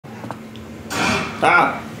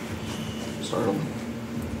Ah! Startled.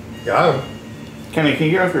 Got him. Kenny, can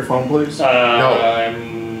you get off your phone, please? No.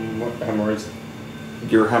 I'm hemorrhoids.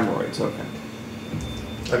 Your hemorrhoids, okay.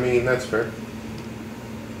 I mean, that's fair.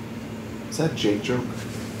 Is that a Jake joke?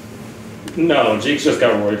 No, Jake's just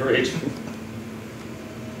got roid rage.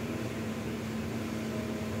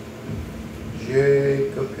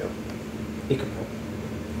 Jacob Hill.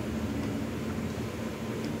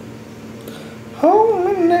 Hold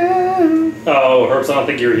me now. Oh, Herbs, I don't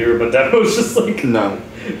think you're here, but that was just like... No.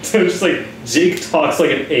 It was just like, Jake talks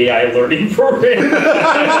like an AI learning program.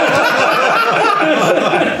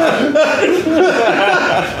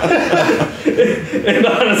 And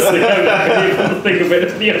honestly, I'm not going to be able to think of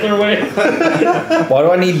it the other way. Why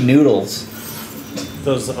do I need noodles?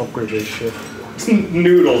 Those upgrade this shit.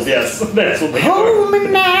 Noodles, yes. That's what they are. Hold me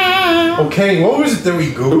now. Okay, what was it that we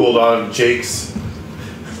Googled on Jake's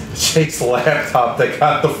laptop that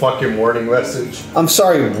got the fucking warning message? I'm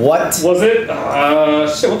sorry, what? Was it?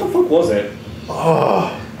 Shit, what the fuck was it?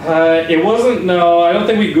 Oh. It wasn't, no, I don't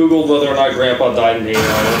think we Googled whether or not Grandpa died in Halo.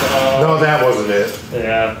 No, that wasn't it.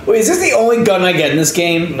 Yeah. Wait, is this the only gun I get in this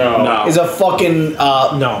game? No. No. Is a fucking,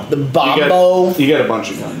 No. the Bombo? You get a bunch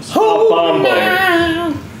of guns. Hold Bombo. me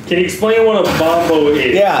now. Can you explain what a Bombo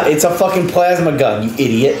is? Yeah, it's a fucking plasma gun, you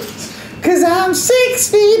idiot. Cause I'm 6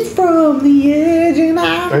 feet from the edge and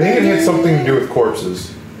I think it had something to do with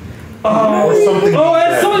corpses. Oh, Or something. it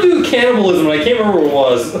had something to do with cannibalism, and I can't remember what it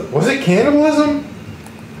was. Was it cannibalism?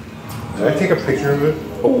 Did I take a picture of it?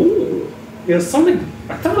 Oh. It was something,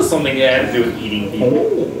 I thought it was something that had to do with eating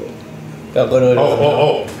people.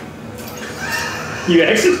 Oh. You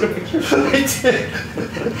actually took a picture? I did.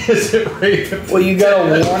 Is it rape? Well, you got a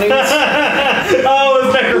warning? Oh,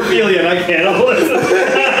 it's necrophilia, not cannibalism.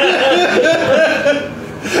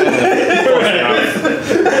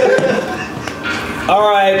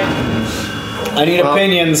 Alright. I need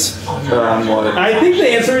opinions. Or on what? I think the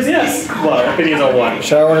answer is yes. What? Opinions on what?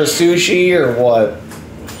 Should I order sushi or what?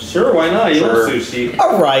 Sure, why not? You Sure. love sushi.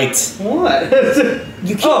 Alright. What?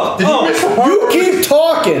 You keep, Did you miss the part? you keep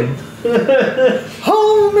talking.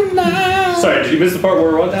 Hold me now. Sorry, did you miss the part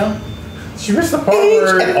where what now? Did you miss the part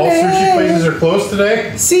where all sushi places are closed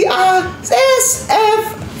today?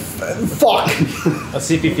 CISF. Fuck. Let's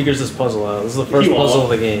see if he figures this puzzle out. This is the first He won't. puzzle of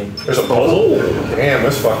the game. There's a puzzle? Damn,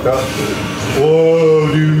 that's fucked up.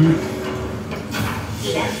 Whoa, dude.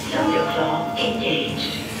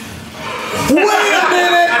 Wait a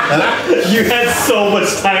minute. You had so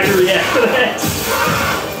much time to react to that.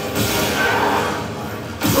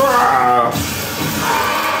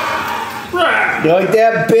 You like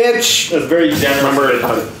that, bitch? That's very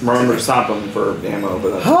generous. Remember to stop him for ammo, but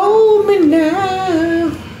that's... Hold me now.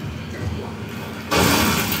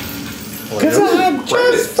 Cause I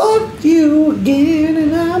just fucked you again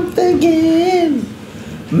and I'm thinking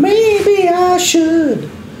maybe I should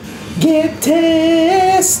get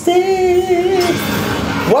tested.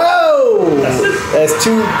 Whoa! That's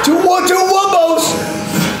two wombos!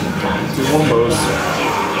 Two wombos.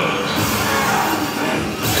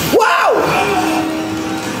 Wow!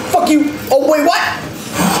 Fuck you! Oh wait, what?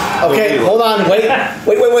 Okay, hold on, wait,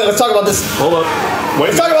 let's talk about this. Hold up.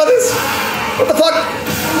 Let's talk about this! What the fuck?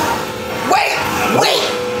 Wait!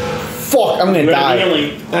 Fuck, I'm gonna die.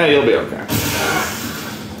 Healing. You'll be okay.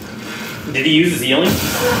 Did he use his healing?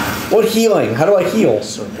 What healing? How do I heal?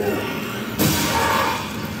 You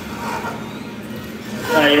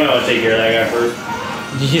might want to take care of that guy first.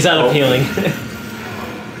 He's out of healing.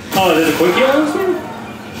 Oh, there's a quick heal on this one?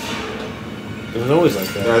 It was always like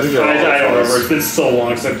that. Yeah, I think they're all I don't remember. close. It's been so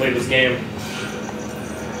long since I played this game.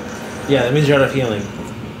 Yeah, that means you're out of healing.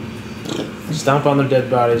 Stomp on their dead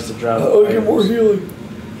bodies to drop. Oh, get more healing.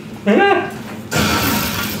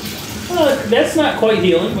 Well, that's not quite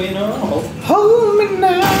healing, but you know, Hold me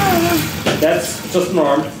now. that's just an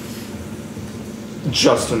arm.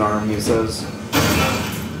 Just an arm, he says.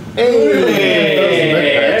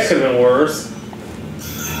 Hey, that could have been worse.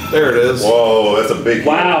 There it is. Whoa, that's a big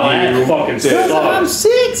Wow, that fucking Cause I'm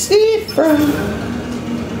sucks. 6 feet from.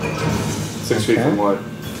 6 feet from what?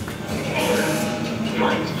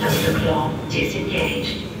 Flight claw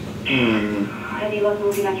disengaged. Have you left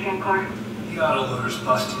moving on tram car? The autoloader's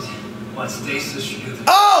busted. Once stasis should do the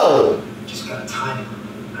Oh! just gotta time it.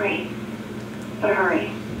 Great. But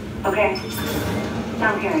hurry. Okay?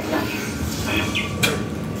 Sound carry's done here.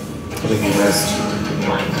 I think he missed.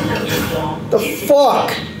 The fuck?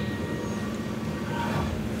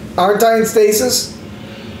 Aren't I in stasis?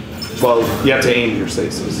 Well, you have to aim your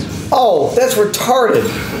stasis. Oh, that's retarded.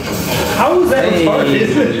 How is that retarded?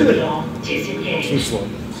 Too slow.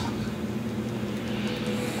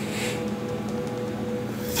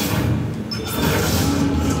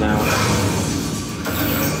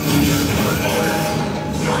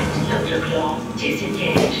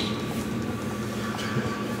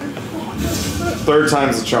 Third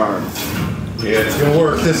time's the charm. Yeah, it's gonna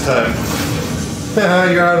work this time.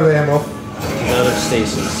 You're out of ammo. Another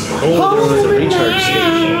stasis. Oh, there was a recharge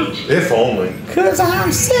station. If only. Cause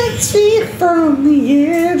I'm 6 feet from the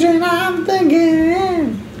edge and I'm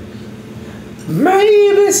thinking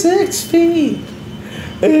maybe 6 feet.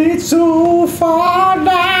 It's so far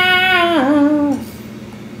down.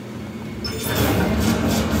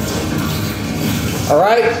 All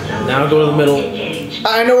right, Now go to the middle. Engaged.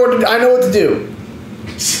 I know what to do.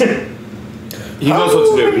 He knows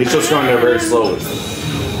what to do. He's just going there very slowly.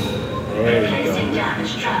 There you go. Tracing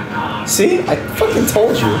damage track. See, I fucking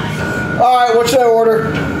told you. All right, what should I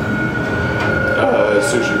order?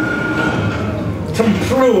 Sushi.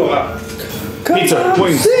 Cause Pizza, I'm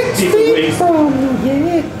wings. 6 Pizza, feet wings. from the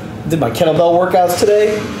edge. Did my kettlebell workouts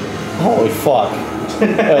today? Holy fuck,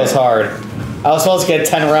 that was hard. I was supposed to get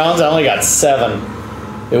 10 rounds. I only got 7.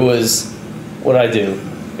 It was, what did I do?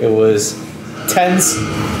 It was 10s.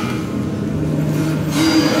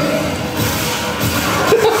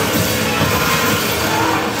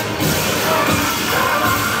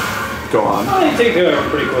 Go on. I take it over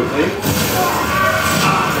pretty quickly.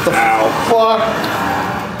 Ow. Fuck.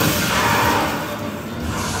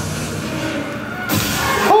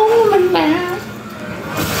 Hold me now.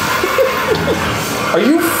 Are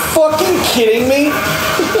you fucking kidding me?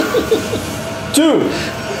 Dude.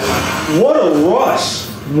 What a rush!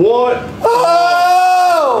 What?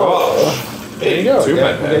 Oh! There you go. Two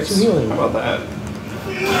Get- med get packs. some healing. How about that?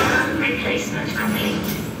 Replacement complete.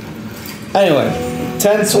 Anyway,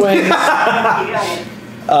 10 swings. You got it.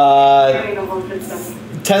 Clearing the whole system.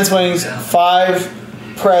 10 swings, 5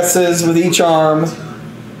 presses with each arm,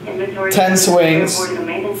 Inventory. 10 swings, Reporting a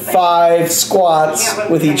maintenance event. 5 squats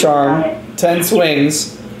with each arm, 10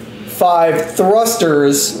 swings, 5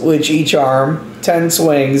 thrusters with each arm, 10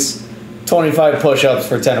 swings, 25 push-ups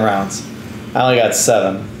for 10 rounds. I only got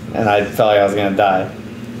 7, and I felt like I was gonna die.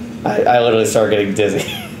 I literally started getting dizzy,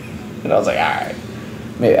 and I was like, all right,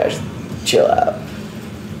 maybe I should chill out.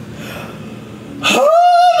 Hold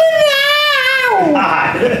me now!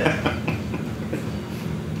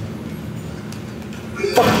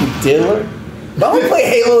 Fuck you, diddler. Why don't we play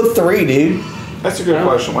Halo 3, dude? That's a good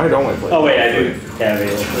question. Why don't we play? Oh wait, I do have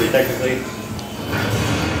Halo 3 technically.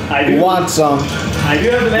 I do. Want some? I do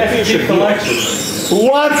have the Master you should Chief heal. Collection. Who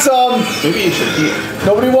wants some? Maybe you should heal.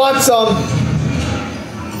 Nobody wants some.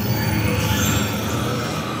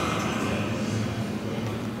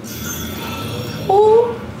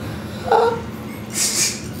 Oh.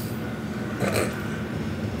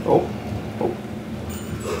 Oh. Oh.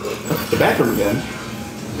 The bathroom again.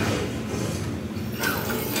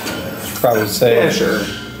 Probably say Yeah, sure.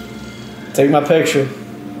 Take my picture.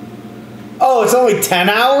 Oh, it's only 10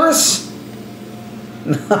 hours?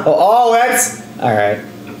 No. Oh, that's all right.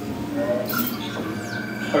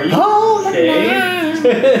 Are you Oh,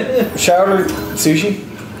 okay? Should I order sushi?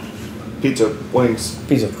 Pizza, wings.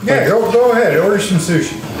 Pizza. Yeah, go ahead. Order some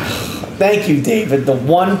sushi. Thank you, David. The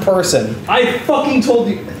one person. I fucking told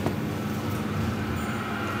you.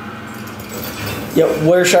 Yeah,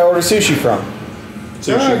 where should I order sushi from?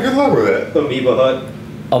 Good luck with it. Amoeba Hut.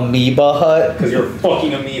 Amoeba Hut? Because you're a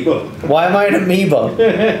fucking amoeba. Why am I an amoeba?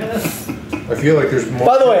 I feel like there's more.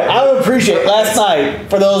 By the way, I would appreciate last night,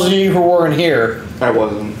 for those of you who weren't here, I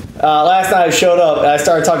wasn't. last night I showed up and I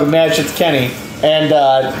started talking mad shit to Kenny, and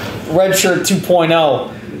Red Shirt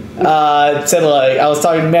 2.0 said, like, I was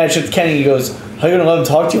talking mad shit to Kenny, he goes, how you gonna let him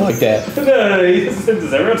talk to you like that? No, he said,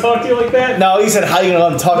 does everyone talk to you like that? No, he said, how you gonna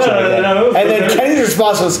let him talk to you like that? No. And then Kenny's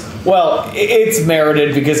response was, well, it's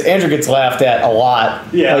merited because Andrew gets laughed at a lot.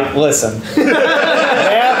 Yeah. Like, listen,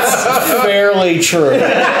 that's fairly true.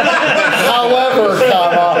 However,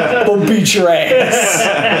 comma, but beat your ass.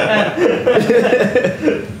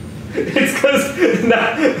 It's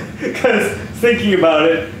because thinking about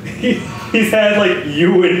it, he's had like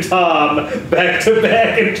you and Tom back to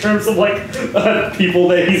back in terms of like people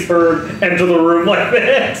that he's heard enter the room like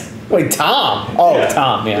that. Wait, Tom? Oh, Yeah.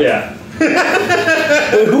 Tom, yeah. Yeah.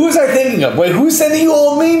 Wait, who was I thinking of? Wait, who's sending you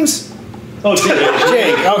old memes? Oh, Jake.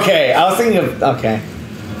 Jake, okay. I was thinking of, okay.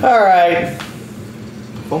 All right.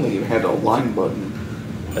 If only you had a line button.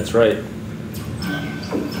 That's right.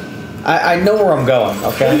 I know where I'm going,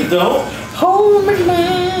 okay? You don't? Hold me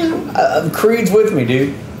now. Creed's with me,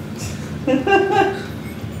 dude.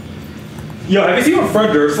 Yo, have you seen what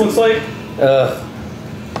Fred Durst looks like?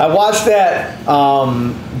 I watched that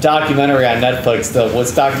documentary on Netflix, the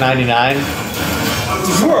Woodstock 99.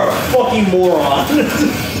 You are a fucking moron.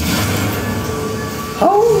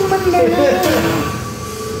 Hold me now.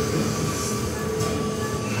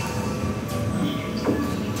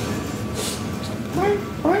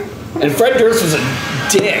 And Fred Durst was a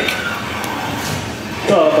dick.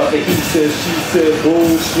 Talk about the he said, she said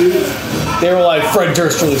bullshit. They were like, Fred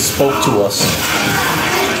Durst really spoke to us.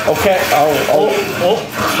 Okay.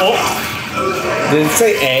 Did it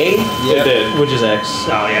say A? It did. Which is X.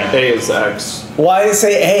 Oh, yeah. A is X. Why did it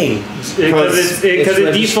say A? Because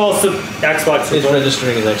it defaults to Xbox. It's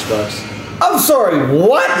registering as Xbox. I'm sorry,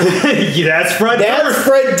 what? Yeah, that's Fred That's Durst.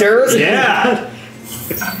 Fred Durst? Yeah.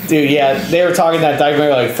 Dude, yeah, they were talking that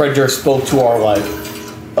documentary like Fred Durst spoke to our like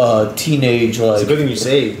teenage It's a like good thing you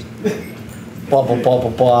saved. blah blah blah blah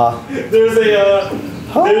blah. There's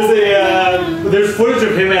footage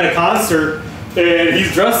of him at a concert, and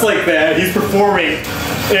he's dressed like that. He's performing,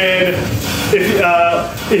 and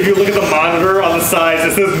if you look at the monitor on the sides,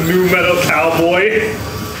 it says "New Metal Cowboy."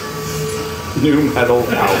 New Metal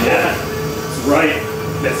Cowboy. Yeah, right.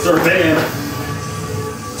 That's our band.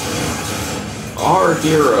 Our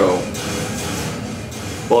hero.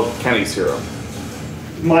 Well, Kenny's hero.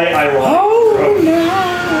 My ironic. Oh no!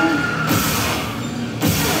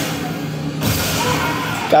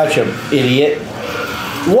 Gotcha, idiot.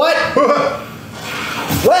 What?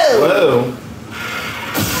 Whoa! Whoa.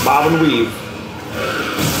 Bob and weave.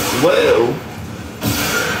 Whoa.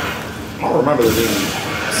 I don't remember there being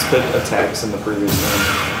spit attacks in the previous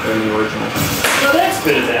one. In the original. No, that's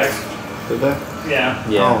spit attacks. Did they? Yeah.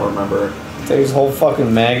 I don't remember. There's a whole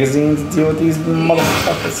fucking magazine to deal with these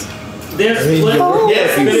motherfuckers. They have split. They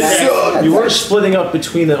have spit attacks. You weren't splitting up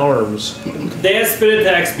between the arms. They have spit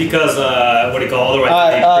attacks because what do you call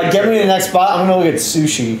it? Get me to the next spot. I'm gonna look at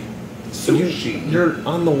sushi. Sushi. You're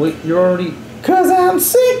on the way. You're already. Cause I'm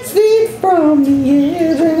 6 feet from the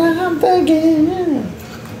edge and I'm thinking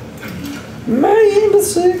maybe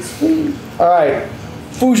 6 feet. Alright.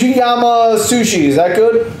 Fujiyama Sushi, is that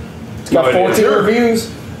good? It's got 14 reviews.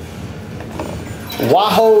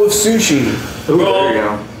 Wahoo Sushi. Ooh, there you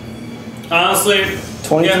go. Honestly,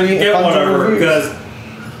 23 get whatever, reviews. because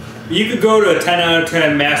you could go to a 10 out of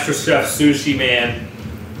 10 Master Chef Sushi, man,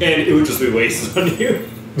 and it would just be wasted on you.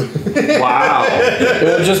 Wow.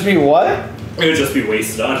 It would just be what? It would just be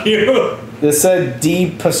wasted on you. This said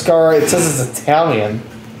Di Pescara. It says it's Italian.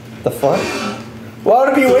 The fuck? Why would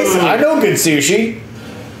it be wasted? I know good sushi.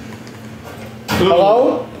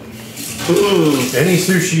 Hello? Any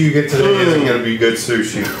sushi you get today isn't going to be good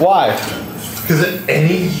sushi. Why? Because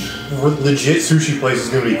any legit sushi place is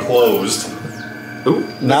going to be closed. Ooh,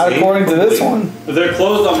 Not according to this one. They're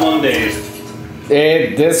closed on Mondays.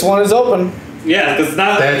 This one is open. Yeah, because it's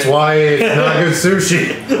not. That's why it's not good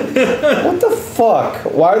sushi. What the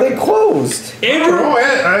fuck? Why are they closed? Andrew, Oh,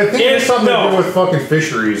 I think it's something to do with fucking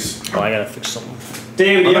fisheries. Oh, I gotta fix something.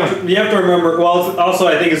 David, you have to remember. Well, also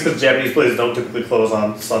I think it's because Japanese places don't typically close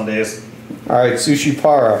on Sundays. Alright, Sushi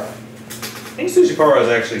Para. I think Sushi Paro is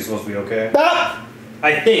actually supposed to be okay. Ah!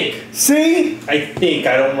 I think. See? I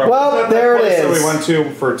don't remember. Well, there it Place that we is. went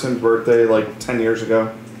to for Tim's birthday like 10 years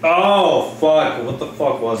ago. Oh fuck! What the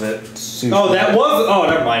fuck was it? Sushi. Oh, that was. Oh,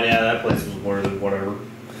 never mind. Yeah, that place was more than whatever.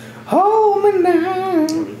 Home now.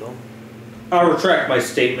 I'll retract my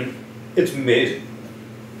statement. It's mid.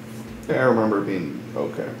 Yeah, I remember it being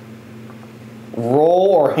okay. Roll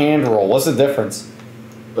or hand roll? What's the difference?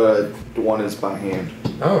 One is by hand.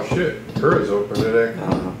 Oh shit, Kura's open today. I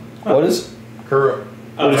don't know. What is? Kura.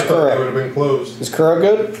 Oh, I that's thought Kura. they would have been closed. Is Kura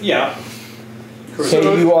good? Yeah.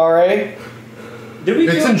 K-U-R-A? Did we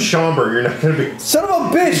It's do in Schaumburg. You're not going to be. Son of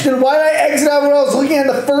a bitch, then why did I exit out when I was looking at it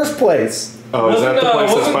in the first place? Oh, is that the place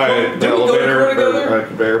that's wasn't by Kura- the did we go to elevator Kura or together?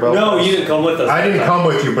 conveyor belt? No, you didn't come with us. I that didn't time. come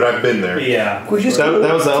with you, but I've been there. Yeah. Can we just That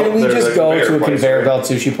go, was the- can we there's just a go conveyor to a place, conveyor right? belt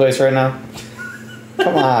sushi place right now?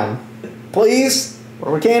 Come on. Please?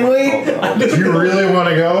 Can we? Do you really want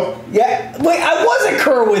to go? Yeah. Wait, I was at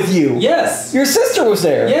Kura with you. Yes. Your sister was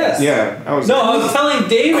there. Yes. Yeah, I was. No, I was telling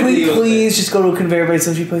David. Can that he we was please just go to a conveyor belt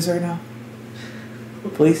sushi place right now?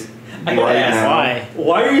 Please? there. I gotta Right ask now. why.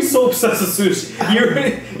 Why are you so obsessed with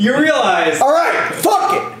sushi? You realize? Alright,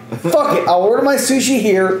 fuck it. Fuck it. I'll order my sushi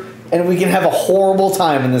here and we can have a horrible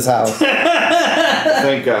time in this house.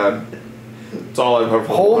 Thank God. It's all I've ever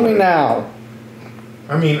Hold me wanted. now.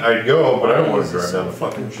 I mean, I'd go, but I don't want to drive down the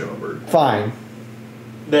fucking Schaumburg. Fine.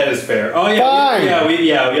 That is fair. Oh yeah. Fine.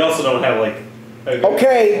 We also don't have like.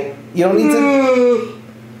 Okay. You don't need to.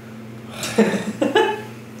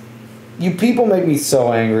 You people make me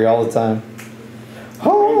so angry all the time.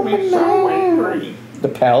 Oh, no. The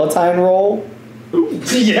Palatine roll?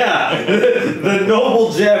 Yeah, the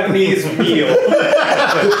noble Japanese meal.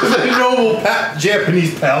 The noble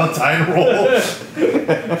Japanese Palatine roll.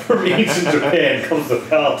 From ancient Japan comes the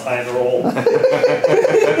Palatine roll.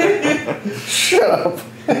 Shut up.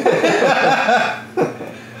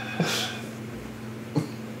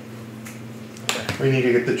 We need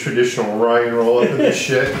to get the traditional Ryan roll up in this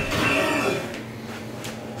shit.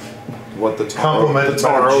 What the taro? Compliment The by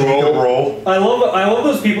taro the Jacob roll? roll. I love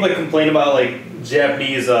those people that complain about like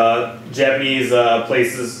Japanese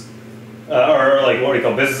places or like what do you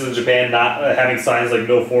call businesses in Japan not having signs like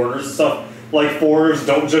no foreigners and stuff. Like foreigners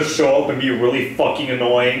don't just show up and be really fucking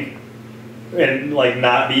annoying and like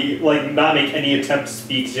not make any attempt to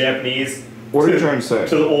speak Japanese. What are you trying to say?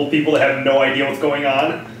 To the old people that have no idea what's going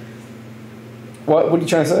on. What are you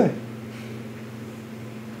trying to say?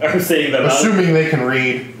 I'm saying that Assuming they can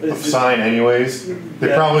read a sign anyways, they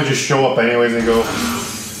Yeah. probably just show up anyways and go,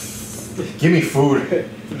 give me food.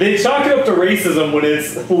 they chalk it up to racism when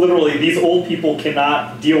it's literally these old people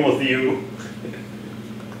cannot deal with you.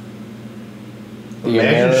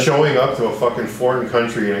 Imagine showing up to a fucking foreign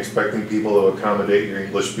country and expecting people to accommodate your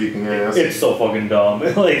English-speaking ass. It's so fucking dumb.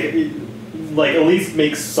 like at least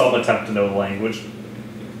make some attempt to know the language.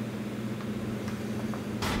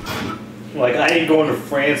 Like I ain't going to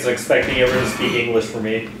France and expecting everyone to speak English for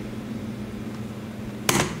me.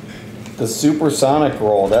 The supersonic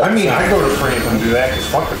roll. That I mean, I go to France and do that because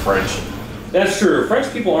fuck the French. That's true.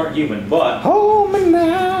 French people aren't human, but home and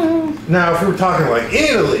now. Now, if we were talking like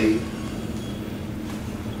Italy,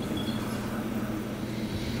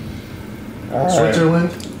 All right. Switzerland,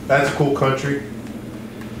 that's a cool country.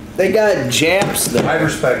 They got Japs there. I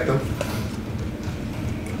respect them.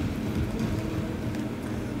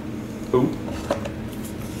 Ooh.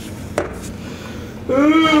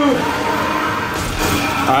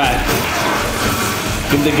 Alright.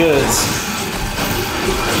 Give the goods.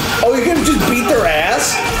 Oh, you're gonna just beat their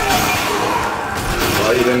ass?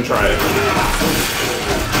 Well, you didn't try it.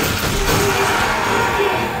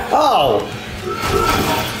 Oh.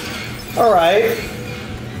 Alright.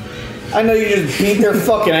 I know you just beat their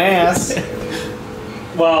fucking ass.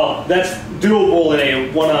 well, that's doable in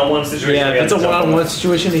a one-on-one situation. Yeah, if it's a one-on-one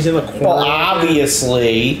situation, he's in the corner. Well,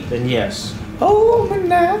 obviously. Then yes. Oh,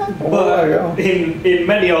 banana. But in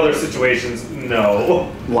many other situations,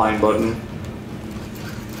 no. Line button.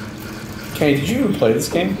 Okay, did you play this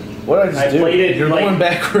game? What did I just I do? played it You're like going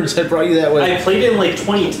backwards. I brought you that way. I played it in like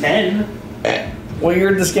 2010. What year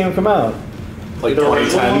did this game come out? Like The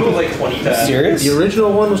original one was 2010. like 2010. Serious? The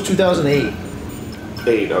original one was 2008.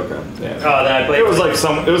 8, okay. Yeah. Oh, then I played. It was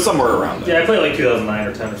like it was somewhere around there. Yeah, I played like 2009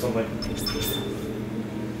 or 10 or something.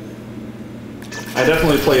 I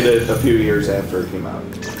definitely played it a few years after it came out.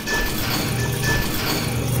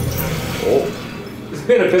 It's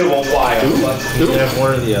been a bit of a while. But You can have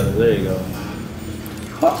one or the other. There you go.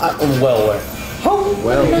 Well.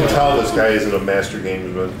 You can tell this guy isn't a master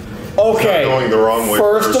gamesman. Okay. Going the wrong way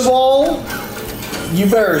First first. of all, you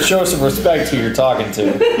better show some respect to who you're talking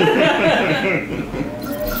to.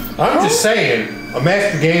 I'm just saying, a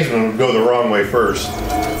master gamesman would go the wrong way first.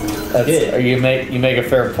 That's, you make a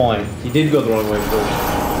fair point. He did go the wrong way first.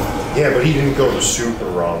 Yeah, but he didn't go the super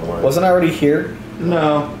wrong way. Wasn't I already here?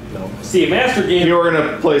 No. see, Master Game. You were in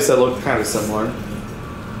a place that looked kind of similar.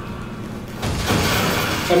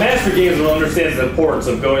 A Master Games understands the importance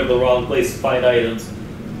of going to the wrong place to find items.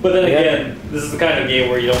 But then again, this is the kind of game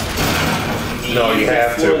where you don't need No, you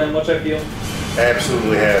have explore to. that much, I feel.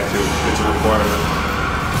 Absolutely have to. It's a requirement.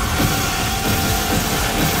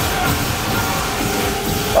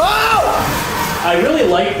 Oh! I really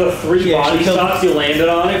like the 3 Yeah, body she killed- shots you landed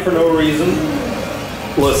on it for no reason.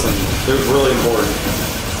 Listen, it was really important.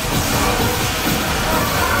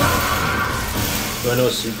 Do I know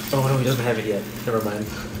a secret? Oh no, he doesn't have it yet. Never mind.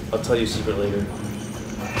 I'll tell you a secret later.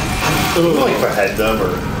 Like behead them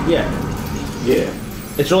or... Yeah. Yeah.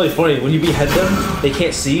 It's really funny. When you behead them, they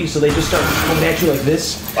can't see, so they just start coming at you like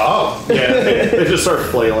this. Oh! Yeah, they just start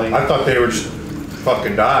flailing. I thought they would just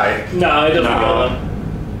fucking die. No, it doesn't Nah. go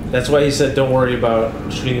on. That's why he said, "Don't worry about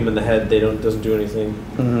shooting them in the head. Doesn't do anything."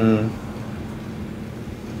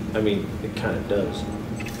 I mean, it kind of does.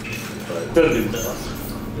 But Doesn't do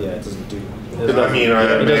nothing. yeah, it doesn't do. I mean, I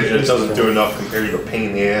Yeah, imagine it doesn't do enough compared to the pain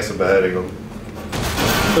in the ass of beheading them.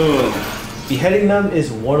 Beheading them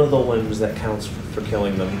is one of the limbs that counts for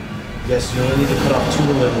killing them. Yes, you only need to cut off 2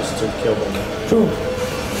 limbs to kill them.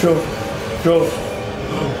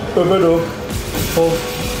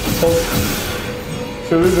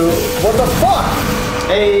 What the fuck?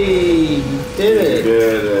 Hey, you did it!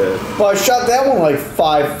 Did it. Well, I shot that one like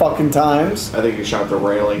 5 fucking times. I think you shot the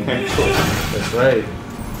railing, actually. That's right.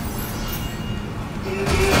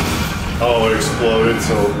 Oh, it exploded,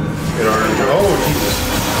 so it already... Oh, Jesus.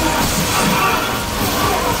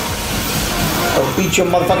 I'll beat your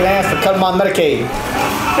motherfucking ass for cutting my Medicaid.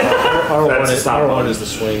 R1 That's is, stop R1 button. is the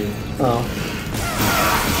swing. Oh.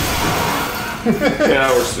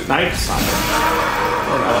 Yeah, we're nice.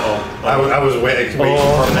 I was waiting from the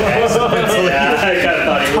accident. Yeah, I kind of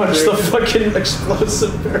thought he Punch was. the fucking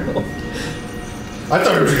explosive barrel. I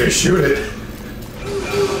thought he was gonna shoot it.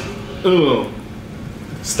 Ooh.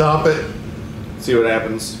 Stop it. See what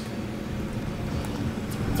happens.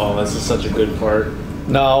 Oh, this is such a good part.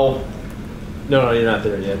 No. No, you're not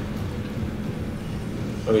there yet.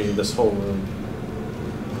 I mean, this whole room.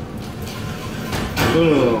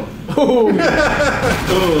 Ooh. Ooh. Ooh.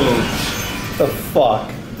 The fuck?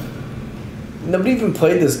 Nobody even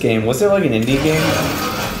played this game. Was there like an indie game?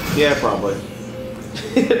 Yeah, probably.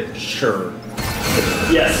 Sure.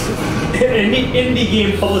 Yes. An indie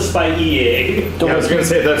game published by EA. Yeah, I was gonna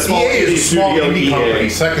say that small EA is a small studio indie EA. company,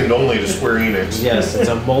 second only to Square Enix. Yes, it's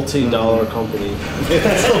a multi-dollar company.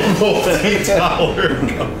 It's a multi-dollar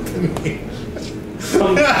company.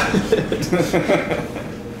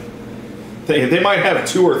 They might have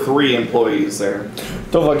 2 or 3 employees there.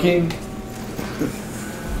 The fucking.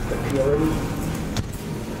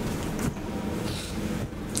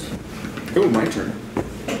 Ooh, my turn.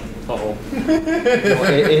 Uh-oh. No,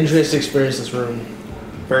 Andreas experienced this room.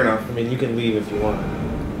 Fair enough. I mean, you can leave if you want.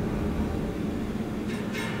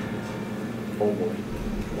 Oh boy.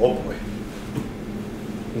 Oh boy.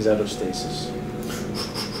 He's out of stasis.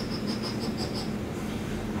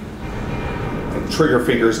 The trigger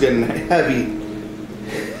finger's getting heavy.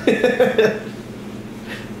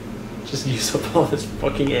 Just use up all this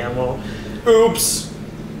fucking ammo. Oops.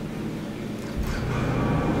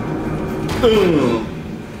 Ooh.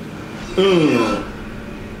 Ooh.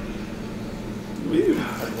 Weird. I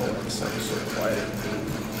don't know why the sound is so quiet.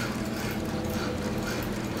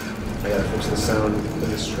 I gotta fix the sound in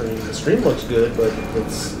the stream. The stream looks good, but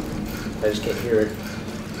it's I just can't hear it.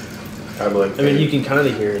 I mean, you can kind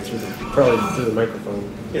of hear it probably through the microphone.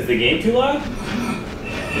 Is the game too loud?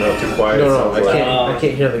 No, too quiet. No, sounds I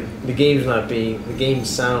can't hear the game's not being the game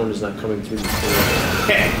sound is not coming through the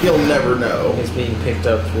stream. You'll never know. It's being picked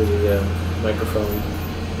up through the microphone,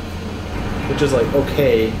 which is like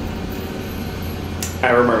okay.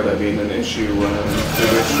 I remember that being an issue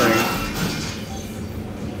through this stream.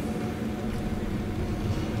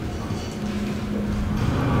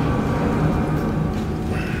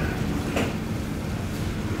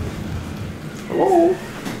 Hello?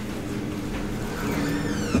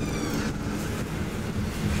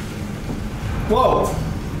 Whoa.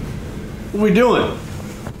 What are we doing?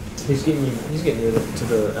 He's getting you to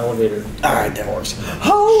the elevator. Alright, that works.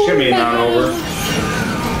 Shimmy on over.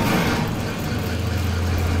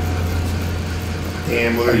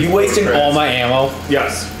 Damn, Are you wasting all my ammo?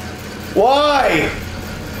 Yes. Why?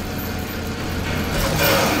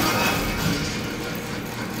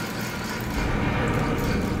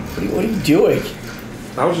 What are you doing?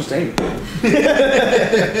 I was just aiming.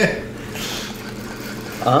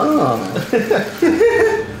 Oh.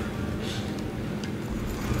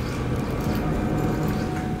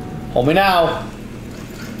 Hold me now.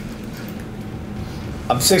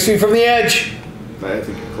 I'm 6 feet from the edge. I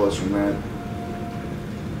think you're closer than that.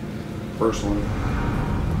 Personally.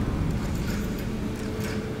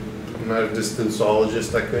 I'm not a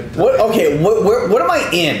distanceologist, I could. What? Okay. What am I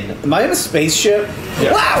in? Am I in a spaceship?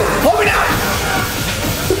 Yeah. Wow! Hold me now.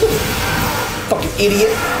 Fucking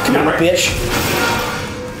idiot! Come Yeah, on, right. bitch!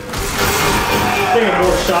 I think I'm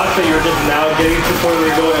more shocked that you're just now getting to the point where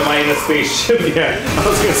you're going, am I in a spaceship? Yeah, I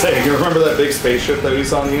was gonna say, you remember that big spaceship that we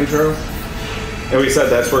saw in the intro? And we said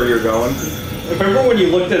that's where you're going? Remember when you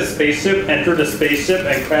looked at a spaceship, entered a spaceship,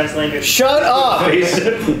 and crash landed? Shut up!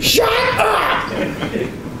 Spaceship? Shut up!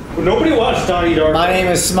 Nobody watched Donnie Darko. My name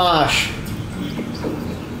is Smosh.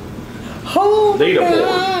 Hold me Leaderboard.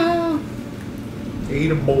 now,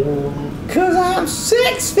 Leaderboard. 'cause I'm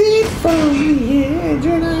 6 feet from the edge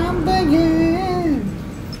and I'm thinking.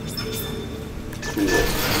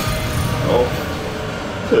 Oh.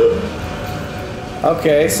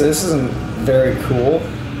 Okay, so this isn't very cool.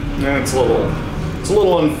 Yeah, it's a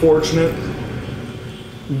little unfortunate.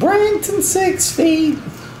 Brenton 6 feet.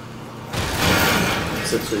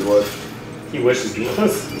 6 feet what? He wishes he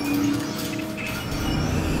was.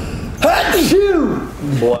 Achoo!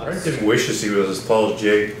 I didn't wish to see he was as tall as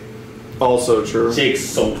Jake. Also true. Jake's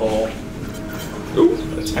so tall. Ooh,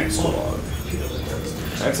 a text log.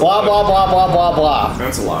 That's a Blah lot blah blah blah blah blah.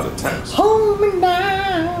 That's a lot of text. Hold me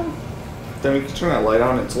now, Then we can turn that light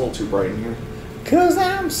on. It's a little too bright in here. 'cause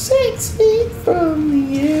I'm 6 feet from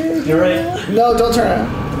the edge. You're right. No, don't turn it on.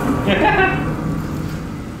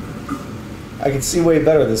 I can see way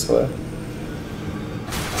better this way.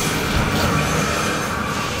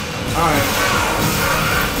 Alright.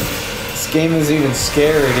 This game is even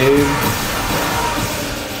scary, dude.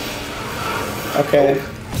 Okay.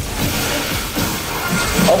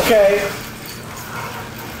 Okay.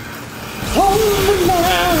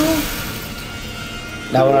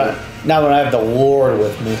 Now when I have the Lord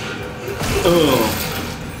with me. Ugh.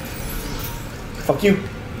 Fuck you.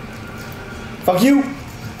 Fuck you.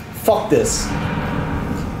 Fuck this.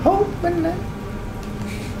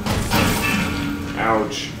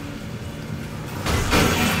 Ouch.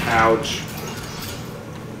 Ouch.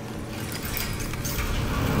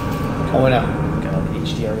 Coming out. God, the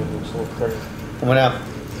HDR looks a little crazy. Coming out.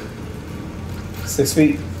 6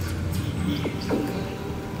 feet.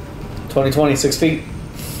 2020, 6 feet.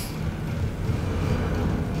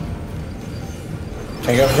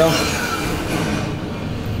 Can you go for film?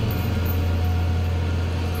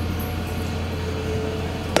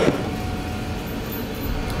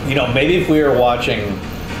 You know, maybe if we were watching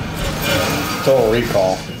Total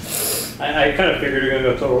Recall, I kind of figured you're gonna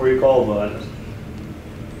go Total Recall, but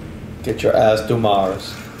get your ass to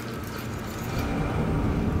Mars.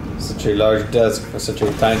 Such a large desk for such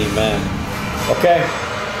a tiny man. Okay.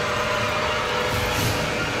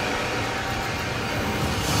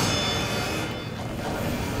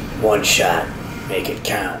 One shot, make it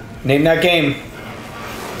count. Name that game.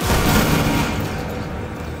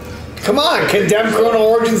 Come on, Condemned Criminal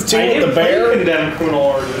Origins 2 I with didn't the play bear. Condemned Criminal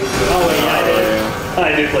Origins. Oh wait, yeah, I did.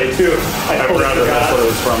 I did play 2. I totally That's what forgot. it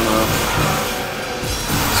was from, though.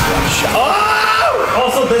 One shot. Oh!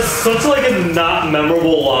 Also, that's such like a not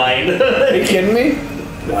memorable line. Are you kidding me?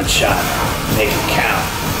 One shot, make it count.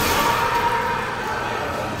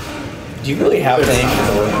 Do you really have to aim for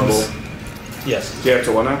the limbs? Yes. Do you have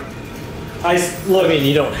to win it? Look, I mean,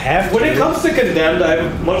 you don't have to. when it comes to Condemned, I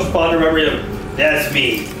have much fond memory of that's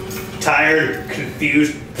me. Tired,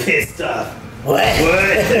 confused, pissed off. What?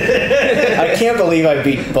 I can't believe I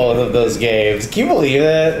beat both of those games. Can you believe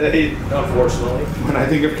that? Unfortunately. When I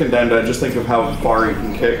think of Condemned, I just think of how far you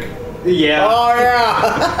can kick. Yeah. Oh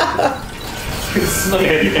yeah.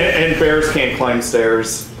 And bears can't climb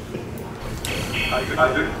stairs. We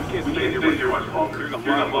can't stay here much longer. There's a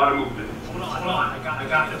lot of movement. Hold on. I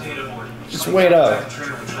got the data board. Just wait up.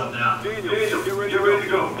 Trailer control now. Daniel, get ready to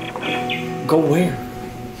go. Go where?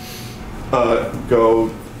 Go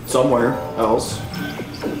somewhere else.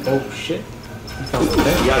 Oh shit.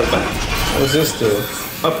 You got it back. What does this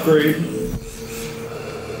do? Upgrade.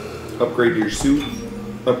 Upgrade your suit.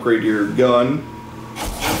 Upgrade your gun.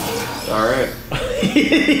 Alright.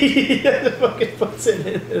 He fucking puts it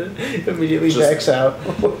in and immediately Just- backs out.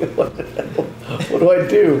 What do I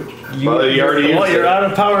do? Well, you already used you're it. out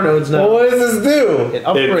of power nodes now. Well, what does this do? It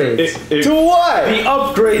upgrades. To what? The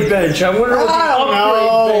upgrade bench. I wonder what the I don't upgrade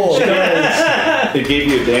know. bench does. It gave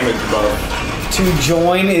you a damage buff. To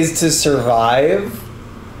join is to survive.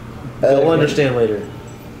 You'll understand later.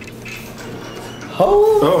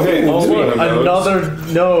 Oh, hey, Oh, speaking look, of nodes,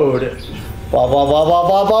 another node. Blah blah blah blah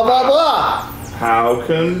blah blah blah blah. How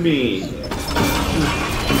convenient.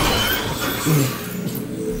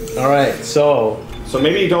 Alright, so So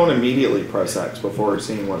maybe you don't immediately press X before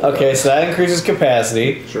seeing what it Okay, does. so that increases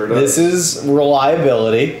capacity. Sure does. This is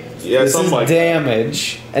reliability. Yeah, this something is like that.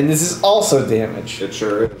 damage, and this is also damage. It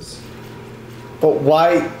sure is. But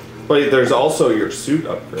why? But there's also your suit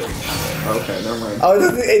upgrade. Okay, never mind. Oh,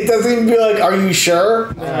 it doesn't even be like, are you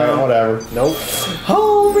sure? Whatever. nope.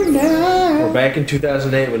 Home now. We're back in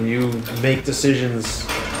 2008 when you make decisions.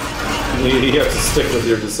 You have to stick with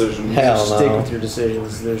your decision. Hell Stick no. with your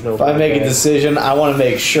decisions. There's no. If I make a back. decision, I want to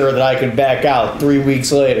make sure that I can back out 3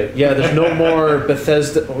 weeks later. Yeah, there's no more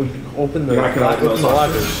Bethesda. Oh, you can open the You're not gonna open those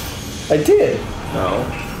lockers. I did. No.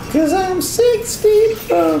 Cause I'm 6 feet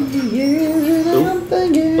from the edge and I'm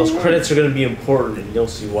thinking. Those credits are going to be important, and you'll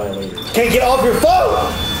see why later. Can't get off your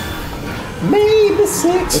phone! Maybe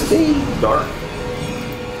 6 feet. Dark.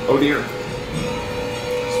 Oh dear.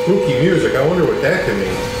 Spooky music. I wonder what that could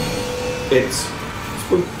mean. It's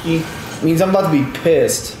spooky. Means I'm about to be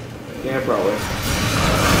pissed. Yeah, probably.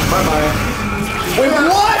 Bye bye. Wait,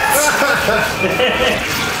 what?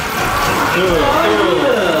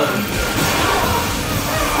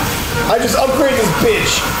 I just upgraded this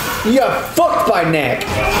bitch. You got fucked by Knack.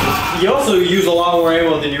 You also use a lot more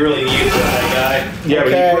ammo than you really need for that guy. Yeah,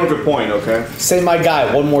 Okay. but you proved a point, okay? Say my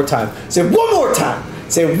guy one more time. Say it one more time.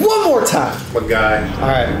 Say it one more time. What guy?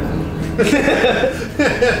 Alright.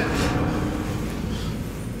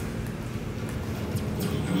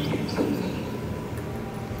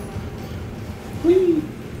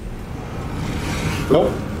 Nope.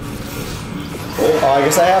 Oh, I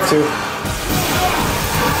guess I have to.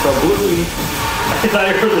 So Bluey. I thought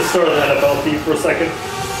I heard the start of that NFL theme for a second.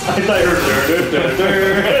 I thought I heard.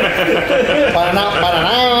 Ba-da-da,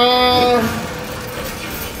 ba-da-da.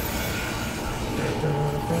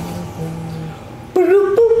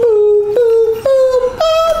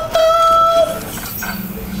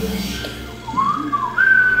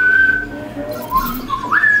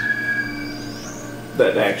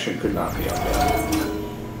 that action could not be undone.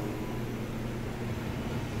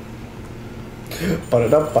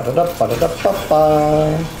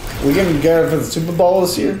 Ba-da-da-ba-da-da-ba-da-da-ba-ba. We gonna go for the Super Bowl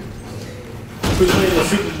this year? Who's winning the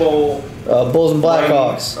Super Bowl? Bulls and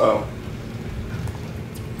Blackhawks. Oh.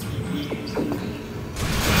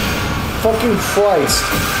 Fucking Christ.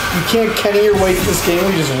 You can't Kenny your way through this game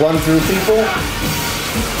and just run through people?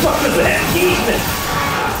 What is that game?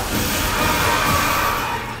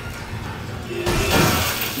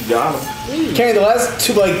 Got him. Kenny, the last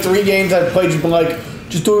 3 games I've played, you've been like,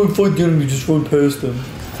 just don't even fucking them, you just run past them.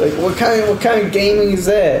 It's like, what kind of gaming is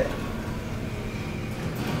that?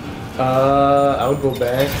 I would go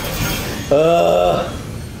back.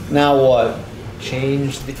 Now what?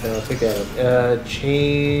 Change the. Take that out.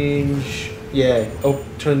 Change. Yeah. Oh,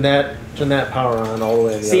 turn that power on all the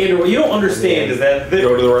way. To the See, other. Andrew, what you don't understand is that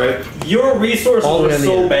Go to the right. your resources All the way were on the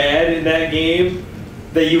so end. bad in that game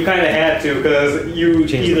that you kind of had to because you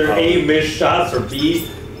Change the either power. A, miss shots or B,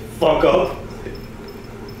 fuck up.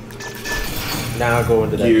 Now go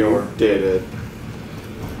into that You door. did it.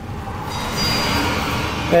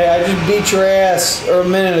 Hey, I just beat your ass a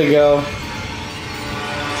minute ago.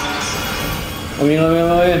 Let me in.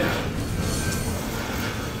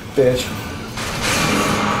 Bitch.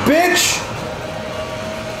 Bitch!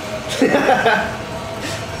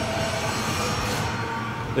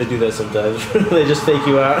 They do that sometimes. They just fake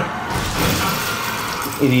you out.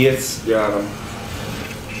 Idiots. Got him.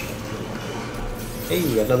 Hey,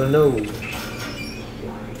 we got another node.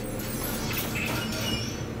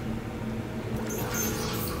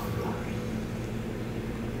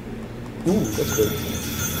 Ooh, that's good.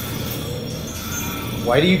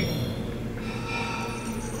 Why do you?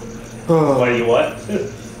 Why do you what?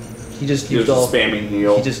 He just He was used all. spamming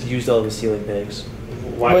heal. He just used all the ceiling pegs.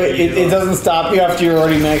 Why Wait, would you it do that? doesn't stop you after you're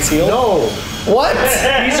already max healed? No, What?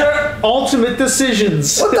 these are ultimate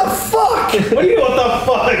decisions. What the fuck? What do you what the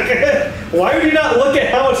fuck? Why would you not look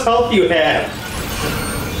at how much health you have?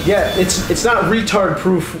 Yeah, it's not retard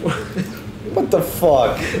proof. What the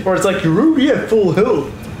fuck? Or it's like you're already at full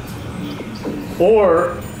health.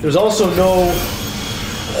 Or there's also no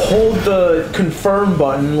hold the confirm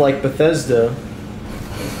button like Bethesda.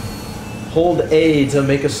 Hold A to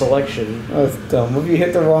make a selection. Oh, that's dumb. What if you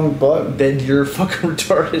hit the wrong button? Then you're fucking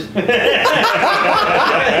retarded.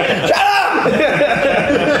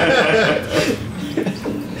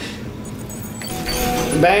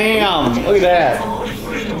 Bam! Look at that. Forward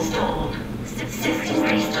installed. System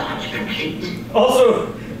restart complete.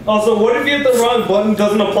 Also, what if you hit the wrong button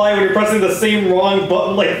doesn't apply when you're pressing the same wrong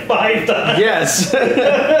button like 5 times? Yes.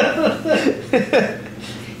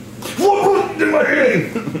 What in my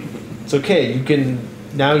head? It's okay. You can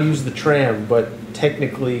now use the tram, but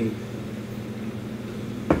technically you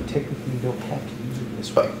don't have to use it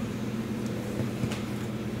this way.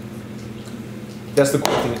 That's the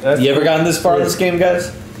cool thing. That's You ever gotten this far in this game,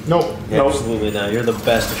 guys? Nope. Yeah, absolutely not. You're the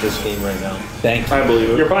best at this game right now. Thank you. I believe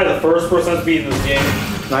You're it. probably the first person to beat this game.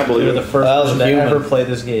 I believe You're the it. first That was person to human. ever play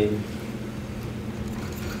this game.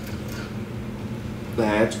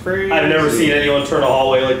 That's crazy. I've never seen anyone turn a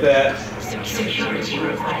hallway like that. Security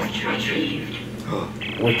request retrieved.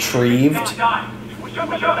 Retrieved. We shot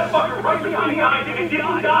that fucker right behind the eyes and it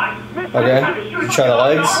didn't die. Okay. You try the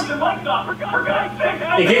legs?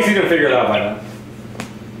 In case you didn't figure it out by now.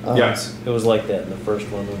 Yes. It was like that in the first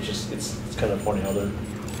one, which is it's kind of funny how they're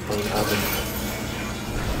playing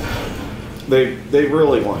They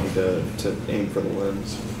really want you to aim for the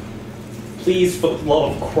limbs. Please, for the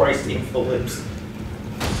love of Christ, aim for the limbs.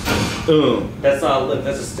 That's not a limb,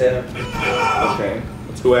 that's a stab. Okay.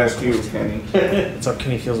 Who asked you, Kenny? That's how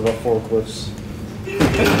Kenny feels about forklifts.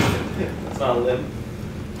 That's not a limb.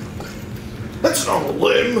 That's not a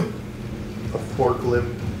limb. A fork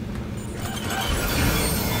limb.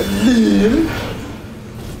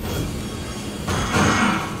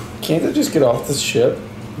 Can't they just get off this ship?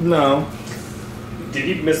 No. Did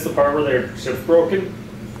you miss the part where their ship's broken?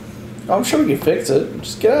 I'm sure we can fix it.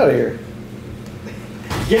 Just get out of here.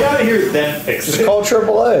 Get out of here, then fix Just it. call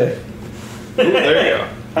AAA. Ooh, there you go.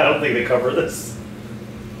 I don't think they cover this.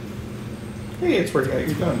 Hey, it's working out.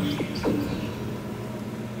 You're done.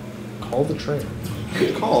 Call the train.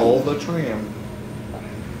 Call the tram.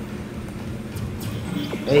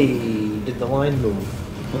 Hey, did the line move?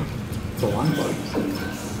 The line button.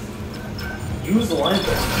 Use the line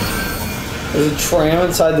button. There's a tram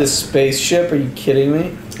inside this spaceship. Are you kidding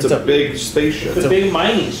me? It's a big spaceship. It's a big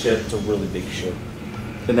mining ship. It's a really big ship.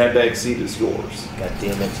 And that back seat is yours. God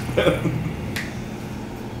damn it.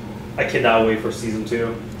 I cannot wait for season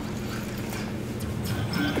 2.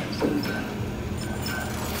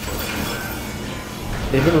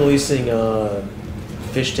 They've been releasing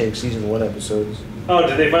Fish Tank Season 1 episodes. Oh,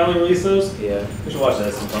 did they finally release those? Yeah. We should watch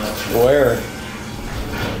that sometime. Where?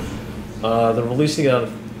 They're releasing it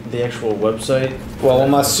on the actual website. Well,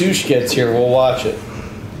 when my sush gets here, we'll watch it.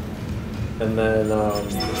 And then,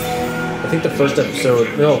 I think the first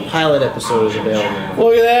episode, no, pilot episode is available.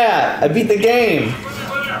 Look at that! I beat the game!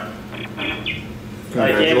 I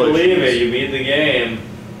can't believe it, you beat the game.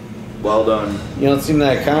 Well done. You don't seem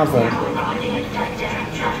that confident.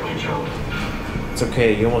 It's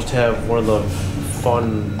okay, you almost have one of the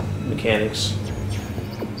fun mechanics.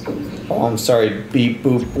 Oh, I'm sorry. Beep,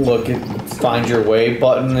 boop, look, find your way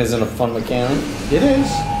button isn't a fun mechanic. It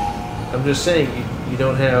is. I'm just saying, you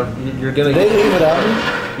don't have, you're gonna Did they leave it out?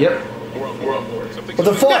 Yep. What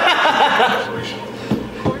the fuck?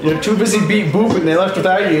 You're too busy beat boop and they left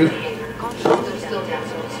without you.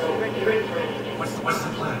 What's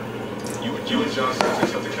the plan? You and Johnson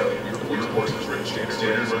fix up the Kelly. We report your forces as written standard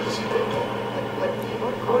emergency protocol.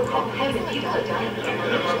 And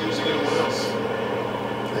I'm not losing anyone else.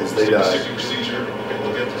 As they die. Safety procedure, and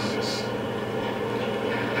we'll get through this.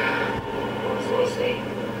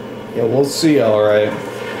 Yeah, we'll see, alright.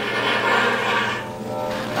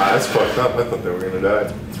 Ah, that's fucked up. I thought they were gonna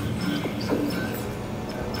die.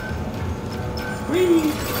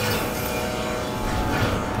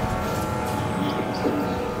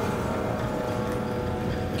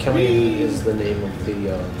 Kelly is the name of the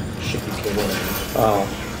ship you came on. Oh.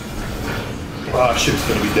 Ah, ship's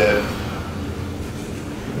gonna be dead.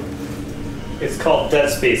 It's called Dead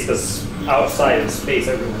Space because outside in space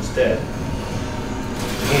everyone's dead.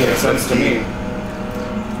 Makes sense to me.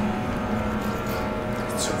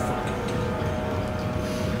 It's so fucking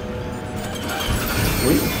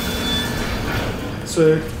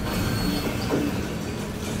Sick.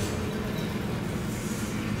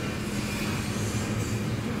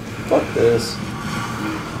 Fuck this.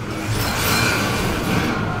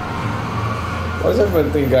 Why does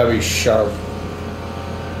everything gotta be sharp?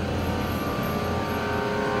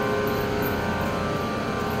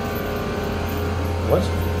 What?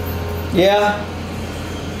 Yeah.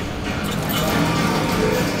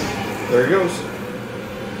 There he goes.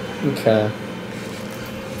 Okay.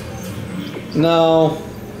 No.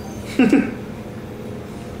 I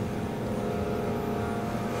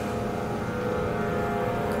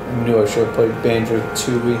knew I should have played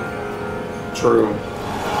Banjo-Tooie. True.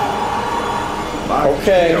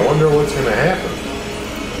 Okay. I wonder what's gonna happen.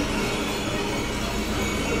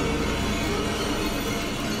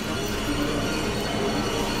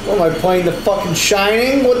 What am I playing? The fucking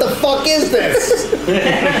Shining? What the fuck is this?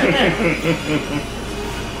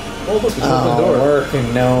 Oh, look, it's open Oh, door. work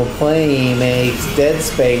and no play makes Dead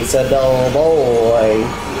Space a dull boy.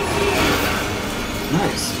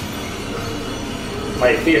 Nice.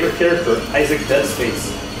 My favorite character, Isaac Dead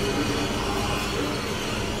Space.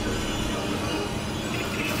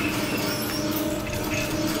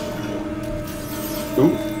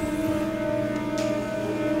 Oop.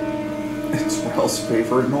 It's Ralph's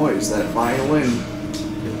favorite noise, that violin.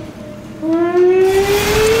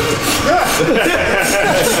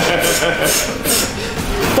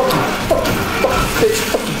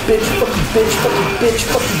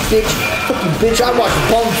 Fucking bitch. I watch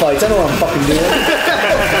bum fights. I know what I'm fucking doing.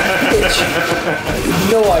 Bitch.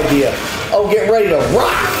 No idea. Oh, get ready to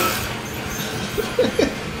rock.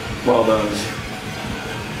 Well done.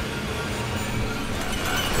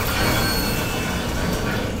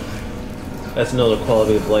 That's another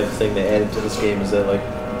quality of life thing they added to this game is that like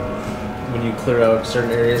when you clear out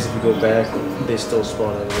certain areas, if you go back, they still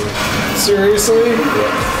spawn enemies. Seriously?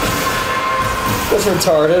 Yeah. That's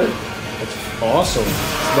retarded. It's awesome.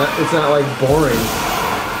 It's not like boring.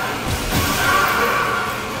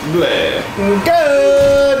 Bleh.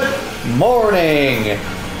 Good morning,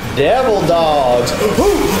 Devil Dogs. Hoo,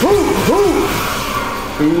 hoo, hoo.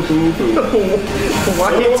 Hoo, hoo, hoo.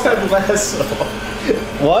 Why Ted Lasso?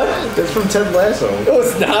 What? That's from Ted Lasso. No,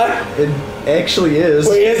 it's not. It actually is.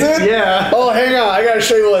 Wait, is it? Yeah. Oh, hang on. I gotta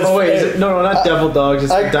show you what it's Oh wait, is it, no, not Devil Dogs.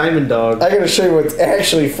 It's Diamond Dog. I gotta show you what it's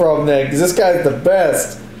actually from then, because this guy's the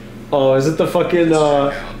best. Oh, is it the fucking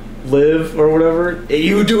Live or whatever?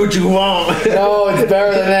 You do what you want. No, it's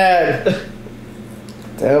better than that.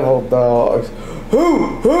 Devil Dogs.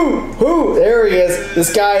 Who? There he is.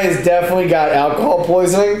 This guy has definitely got alcohol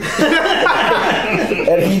poisoning.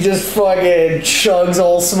 And he just fucking chugs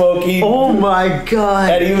old Smokey. Oh my god.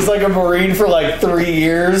 And he was like a Marine for like 3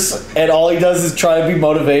 years. And all he does is try to be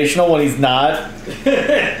motivational when he's not.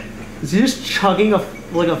 Is he just chugging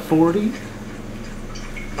like a 40?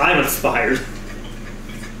 I'm inspired.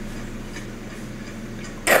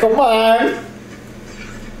 Come on.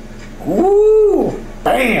 Woo!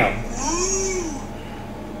 Bam!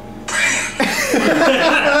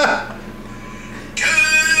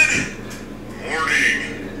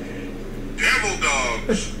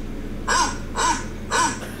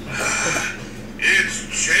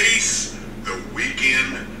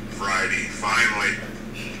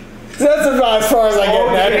 about as far as I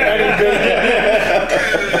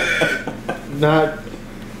get. Not.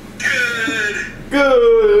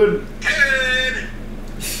 Good.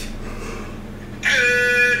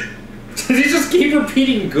 Does he just keep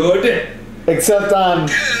repeating good? Except on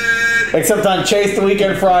Chase the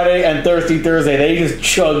Weekend Friday and Thirsty Thursday, they just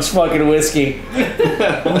chugs fucking whiskey.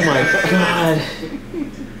 Oh my god.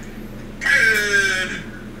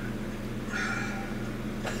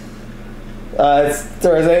 It's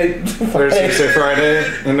Thursday, Thursday, Friday,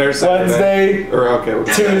 and there's Saturday. Wednesday, Or okay, we're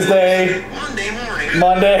Tuesday, Monday.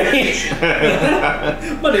 Monday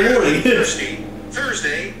morning.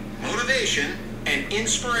 Thursday, motivation and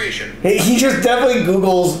inspiration. He just definitely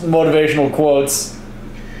Googles motivational quotes.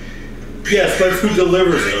 Yes, but who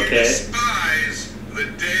delivers it, okay? Despise the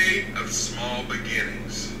day of small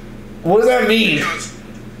beginnings. What does that mean? Because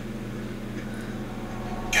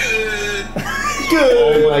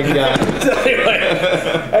Oh my god.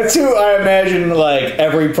 That's who I imagine, like,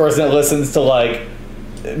 every person that listens to, like,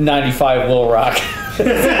 95 Lil Rock.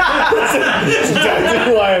 That's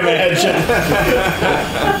who I imagine.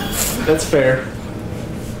 That's fair.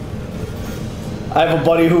 I have a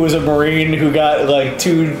buddy who was a Marine who got, like,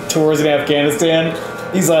 2 tours in Afghanistan.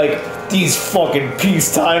 He's like, these fucking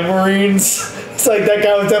peacetime Marines. It's like, that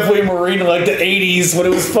guy was definitely a Marine in, like, the 80s when it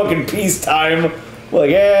was fucking peacetime. Like,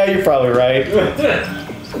 yeah, you're probably right.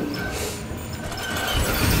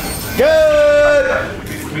 Good!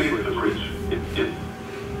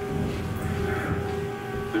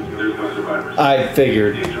 I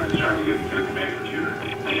figured.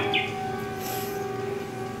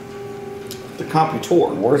 the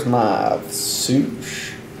computer. Where's my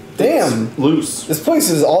sush? Damn! It's loose. This place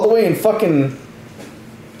is all the way in fucking...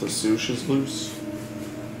 The sush is loose.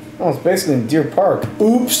 Oh, it's basically in Deer Park.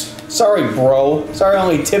 Oops! Sorry, bro. Sorry I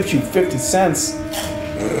only tipped you 50 cents.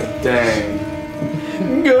 Dang.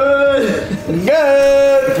 Good!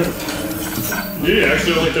 Good! You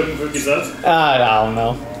actually only took him 50 cents? I don't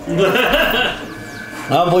know. I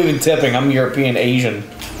don't believe in tipping. I'm European Asian.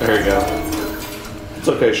 There you go. It's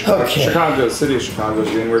okay. Chicago, Okay. Chicago, city of Chicago is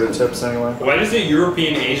getting rid of tips anyway. Why does it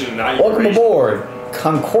European Asian, not Welcome Eurasian? aboard.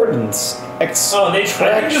 Concordance. Oh, they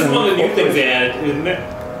tried. I think this is one of the new things they added, isn't it?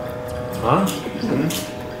 Huh?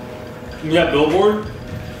 You got Billboard?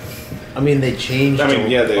 I mean, they changed I mean,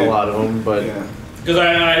 yeah, they- a lot of them, but Yeah. Because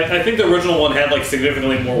I think the original one had like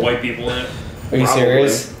significantly more white people in it. Are you Probably.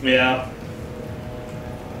 serious? Yeah.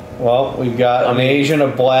 Well, we've got an Asian, a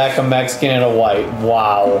black, a Mexican, and a white.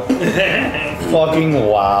 Wow. Fucking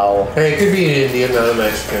wow. Hey, it could be an Indian, not a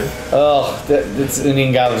Mexican. Oh, this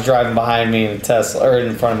Indian guy was driving behind me in a Tesla, or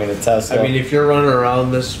in front of me in a Tesla. I mean, if you're running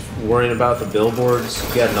around this worrying about the billboards,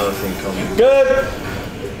 you got another thing coming. good.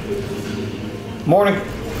 Morning.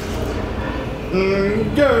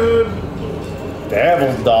 Good.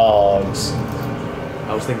 Devil dogs.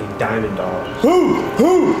 I was thinking Diamond Dogs. Who?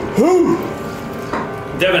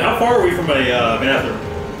 Devin, how far are we from a bathroom?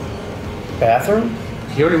 Bathroom?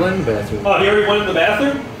 He already went in the bathroom. Oh, he already went in the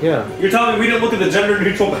bathroom? Yeah. You're telling me we didn't look at the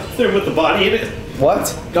gender-neutral bathroom with the body in it?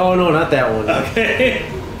 What? Oh, no, not that one. Okay.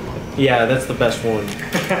 Yeah, that's the best one.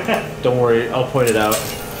 Don't worry, I'll point it out.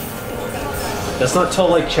 That's not till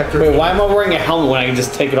like chapter. Wait, why am I wearing a helmet when I can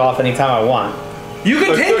just take it off anytime I want? You can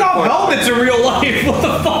That's take good off point. helmets in real life. What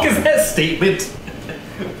the fuck is that statement?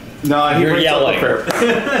 No, he You're brings up yelling. a fair-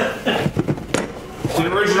 The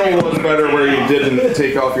original was better where you didn't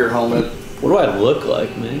take off your helmet. What do I look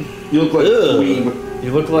like, man? You look like a Ugh. dweeb.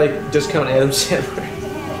 You look like Discount Adam Sandler.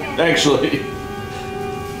 Actually.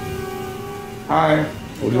 Hi.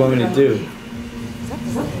 What do you want me to do?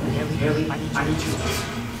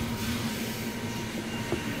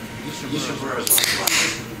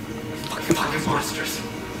 Fucking monsters.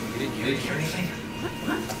 You didn't hear anything?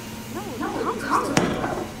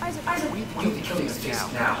 We need to kill these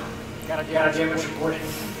things now. Got a damage report.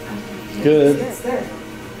 Good.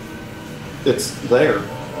 It's there.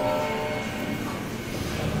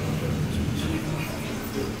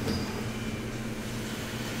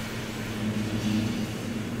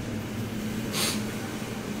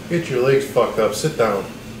 Get your legs fucked up. Sit down.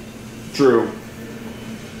 True.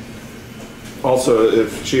 Also,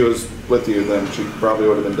 if she was with you, then she probably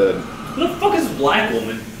would have been dead. Who the fuck is Black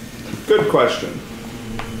Woman? Good question.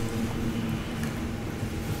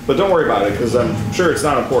 But don't worry about it, because I'm sure it's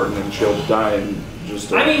not important and she'll die in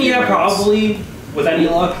just a I mean, few yeah, minutes. probably. With any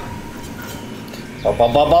luck. Ba, ba, ba,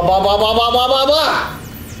 ba, ba, ba, ba, ba, ba, ba, ba.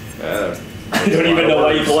 I don't even know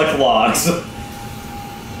why you collect logs.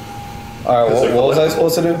 Alright, what was I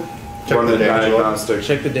supposed to do? Run the damage log. diagnostic.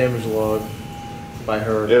 Check the damage log by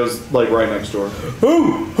her. It was like right next door.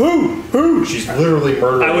 She's literally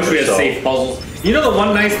murdering I wish we had herself. safe puzzles. You know the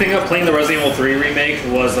one nice thing of playing the Resident Evil 3 remake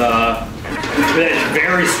was that it's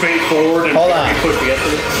very straightforward and Hold on. quick to get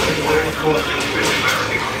through.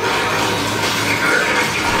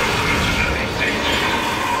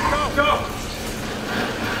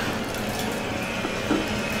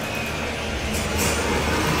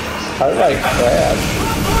 How did I crash?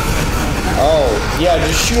 Oh, yeah,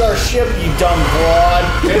 just shoot our ship, you dumb broad.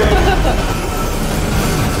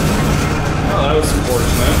 Oh, that was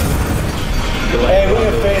unfortunate. Hey, we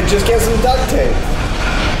can just get some duct tape.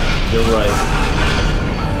 You're right.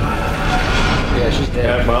 Yeah, she's dead.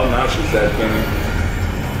 Yeah, well, now she's dead, Kenny.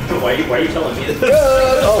 Why are you telling me this?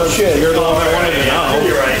 Good. Oh, shit. You're the one that wanted to know.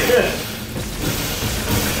 You're right.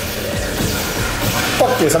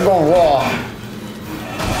 Fuck this, I'm going raw.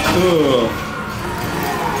 Ugh.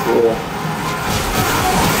 Cool.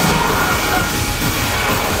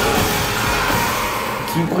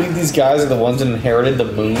 Can you believe these guys are the ones that inherited the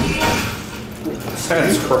moon?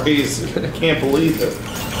 That's crazy. I can't believe it.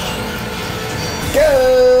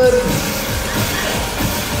 Good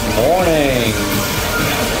morning.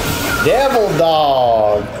 Devil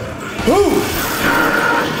dog. Woo!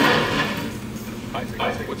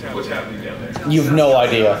 Isaac, what's happening down there? You've no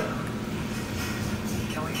idea.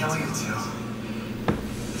 Kelly, it's you.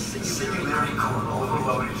 Singularity core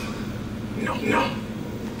overloaded. No. No.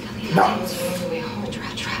 Trapped.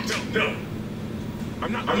 No.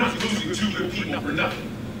 I'm not losing two good people for nothing.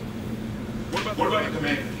 What about the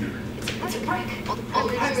command computer? It's a break. All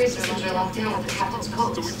the prime racers are locked in with the captain's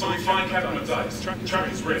codes. So we find Captain Matthias. Track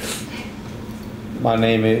his ready. My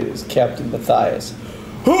name is Captain Matthias.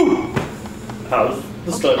 Who? How's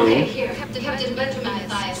the study? Okay, here. Captain Benjamin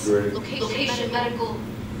Matthias. Great. Location, medical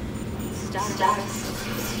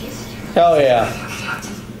status. Hell yeah.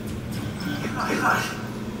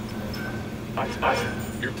 Isaac,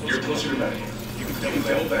 you're closer to that. You can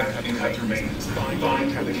double back and cut your maintenance. Find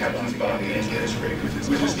the captain's body and get us ready with his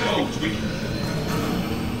codes.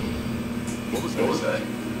 What was that?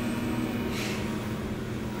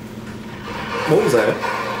 What was that?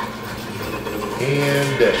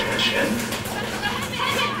 And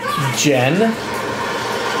Jen?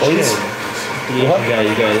 Please? The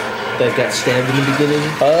Asian guy that got stabbed in the beginning.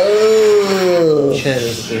 Oh. Chen.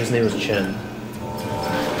 His name was Chen.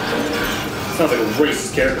 Sounds like a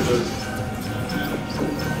racist character.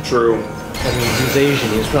 True. I mean, he's Asian.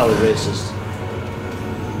 He's probably racist.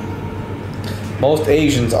 Most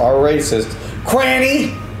Asians are racist.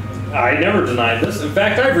 Cranny! I never denied this. In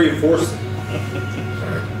fact, I've reinforced it.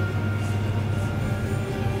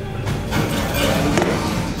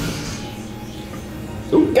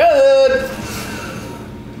 Good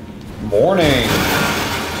morning.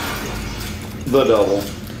 The devil.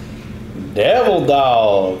 Devil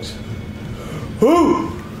dogs.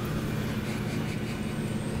 Who?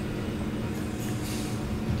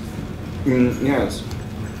 Yes.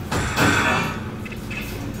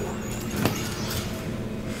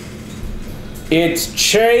 It's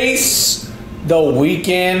Chase the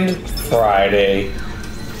Weekend Friday.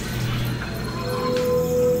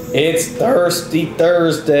 It's Thirsty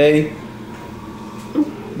Thursday.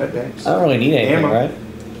 Med packs. I don't really need anything, Ammo. right?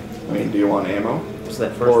 I mean, do you want ammo? What's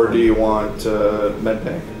that first Or one? do you want med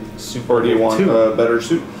pack? Super Or do you want two. a better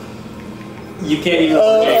suit? You can't even. Wait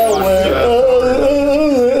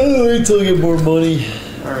till I get more money.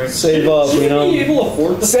 Alright. Save up, Should you you know. be able to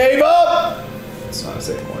afford this? Save up! It's not a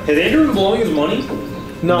safe point. Has Andrew been blowing his money?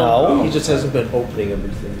 No. He just hasn't been opening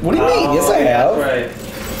everything. What do you mean? Yes, I have. Right.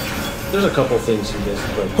 There's a couple things he missed,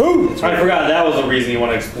 but Who? I forgot that was the reason you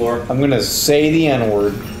want to explore. I'm gonna say the N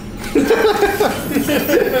word.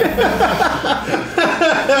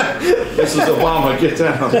 This is Obama, get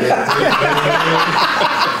down.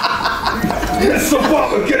 This is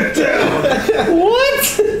Obama, get down. What?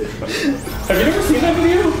 Have you never seen that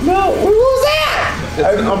video? No. What was that?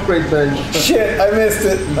 it's an upgrade bench. Shit, I missed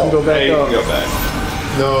it. You can go back Hey, you up. can go back.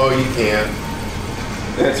 no, you can't.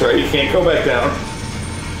 That's right, you can't go back down.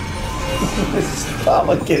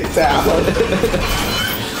 Obama, get down.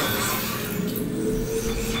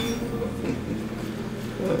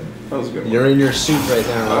 That was a good one. You're in your suit right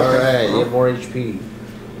now. Okay. Alright, you have more HP.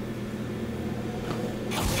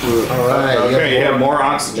 Alright, Okay, you have more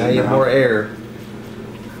oxygen. Now you have more air.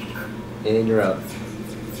 And you're up.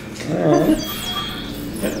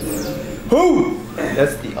 Who?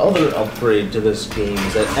 That's the other upgrade to this game,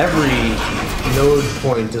 is that every node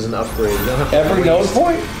point is an upgrade. You don't have to Every node waste-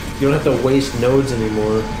 point? You don't have to waste nodes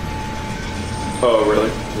anymore. Oh, really?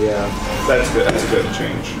 Yeah. That's good. That's a good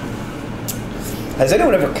change. Has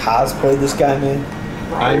anyone ever cosplayed this guy, man?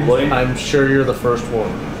 Probably. I'm sure you're the first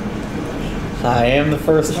one. I am the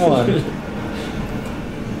first one.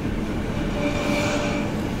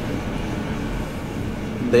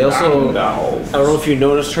 They also, No. I don't know if you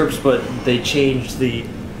noticed, Herps, but they changed the,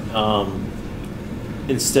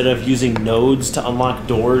 instead of using nodes to unlock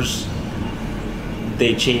doors,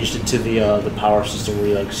 they changed it to the power system where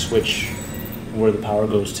you like switch where the power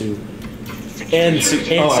goes to, and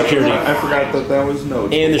security. I forgot that was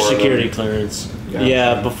nodes. And the before security that. clearance. Gotcha.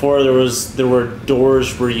 Yeah, before there were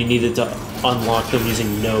doors where you needed to unlock them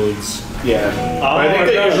using nodes. Yeah. I think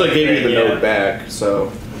they usually gave you the node back,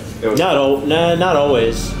 so it was Not always. not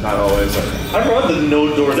always. I brought the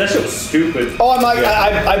node doors. That shit was stupid. Oh, I'm like,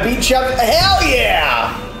 I beat Chuck. Hell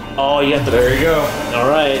yeah! Oh, you have to. There you go. All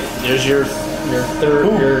right, there's your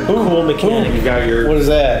third your cool mechanic. You got your. What is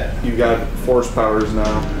that? You got force powers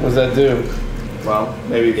now. What does that do? Well,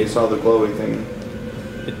 maybe you saw the glowing thing.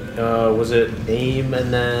 Was it aim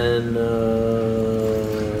and then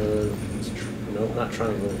no, not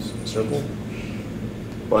triangles, circle,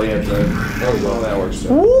 Well, you have to. Oh, well, that works too.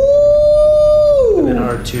 and then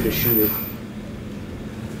R2 to shoot it.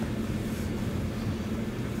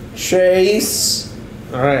 Chase.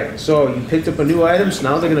 All right, so you picked up a new item, so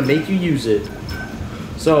now they're gonna make you use it.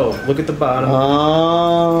 So look at the bottom.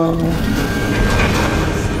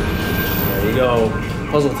 There you go.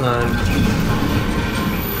 Puzzle time.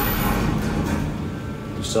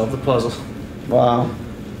 You solve the puzzle. Wow.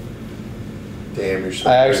 Damn, you're so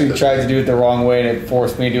I good actually at tried this. to do it the wrong way, and it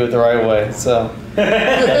forced me to do it the right way. So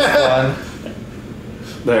that's fun.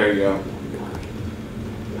 There you go.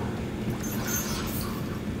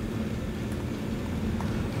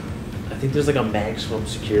 I think there's like a maximum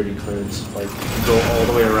security clearance, like you go all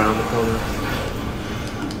the way around the corner.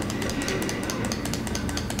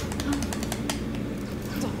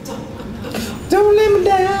 Don't let me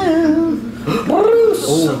down, Bruce.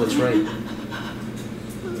 Oh, that's right.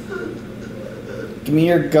 Give me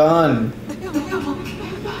your gun.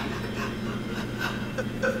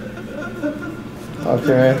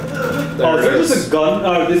 Okay. Oh, is there just a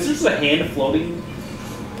gun? Is there just a hand floating?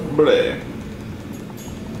 Bleh.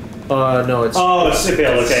 No, it's Oh, it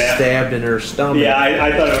failed. Okay. stabbed in her stomach. Yeah,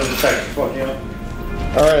 I thought it was a check to fuck you up.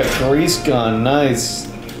 All right, grease gun. Nice.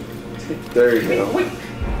 There you go.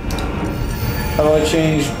 How do I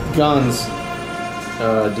change guns?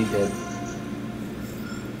 D-pad.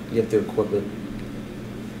 You have to equip it.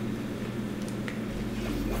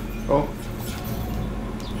 Oh.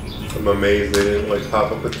 I'm amazed they didn't like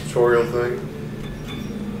pop up a tutorial thing.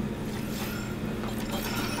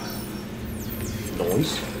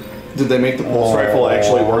 Noise. Did they make the pulse rifle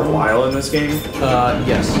actually worthwhile in this game?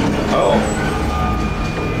 Yes. Oh.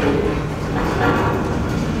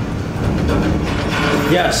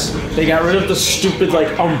 Yes. They got rid of the stupid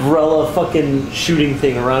like umbrella fucking shooting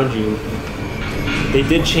thing around you. They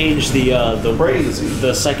did change the Crazy.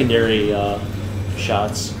 the secondary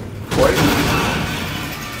shots. Crazy.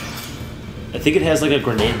 I think it has like a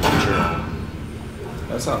grenade launcher.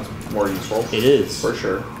 That sounds more useful. It is. For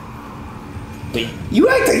sure. Wait, You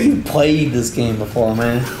act like you played this game before,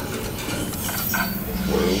 man.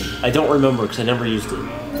 I don't remember because I never used it.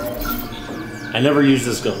 I never used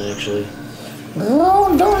this gun actually.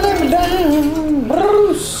 Oh, don't let me down,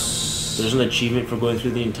 Bruce. There's an achievement for going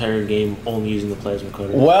through the entire game only using the plasma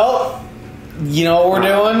cutter. Well, you know what we're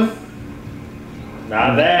doing?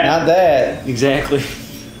 Not that. Not that. Exactly.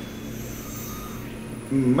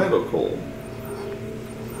 Medical.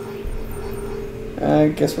 I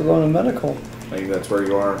guess we're going to medical. I think that's where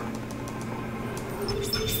you are.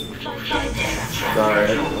 Alright,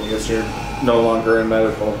 I guess you're no longer in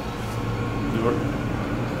medical.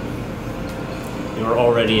 You're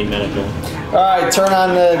already in medical. All right, turn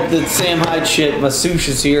on the Sam Hyde shit. Masouche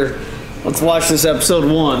is here. Let's watch this episode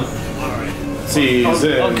 1.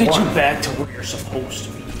 Season I'll get you 1. back to where you're supposed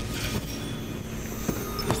to be.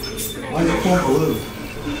 Why is it called blue?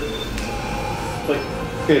 Like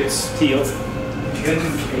It's teal. You got a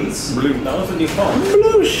new case? blue. No, it's a new phone.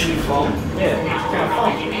 Bloosh. New phone? Yeah.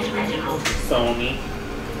 Sony.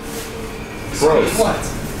 Gross. What?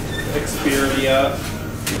 Xperia.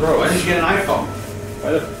 Why did you get an iPhone?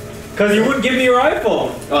 Because you wouldn't give me your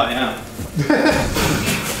iPhone. Oh, yeah.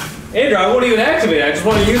 Andrew, I won't even activate it. I just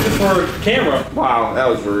want to use it for camera. Wow, that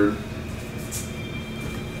was rude.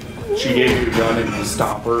 She gave you a gun and you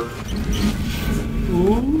stop her.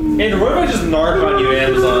 Andrew, what if I just narc on you,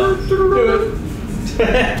 Amazon? Do it.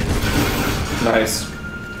 Nice.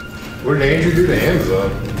 What did Andrew do to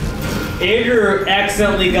Amazon? Andrew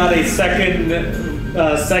accidentally got a second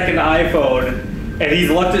iPhone, and he's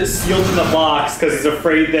left it sealed in the box because he's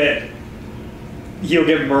afraid that he'll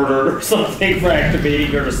get murdered or something for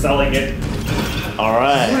activating or selling it. All It's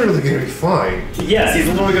right. literally gonna be fine. Yes, he's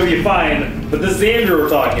literally going to be fine, but this is Andrew we're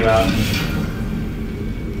talking about.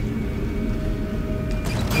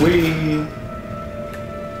 We.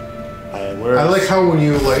 I like how when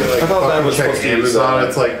you like I thought that fucking was check supposed to use Amazon,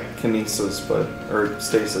 it's like kinesis, or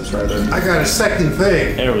stasis rather. I got a second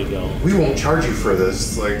thing. There we go. We won't charge you for this.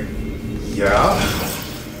 It's like, yeah.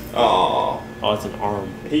 Oh. Oh, it's an arm.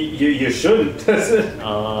 You shouldn't.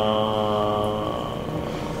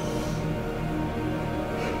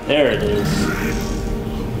 There it is.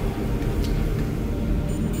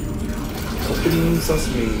 Opening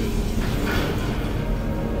sesame.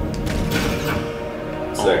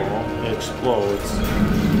 Sick. Oh, it explodes.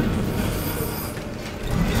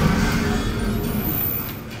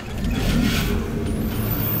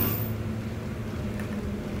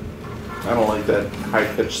 I don't like that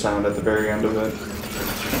high-pitched sound at the very end of it.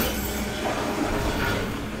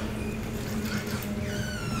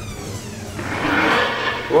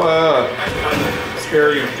 Whoa!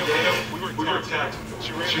 Scary. We were attacked.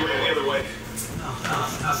 She ran the other way.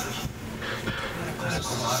 Nothing.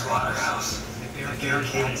 Slaughterhouse. They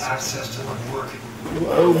barricaded access to the morgue.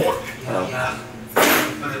 Whoa. Yeah.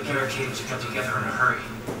 But the barricades come together in a hurry.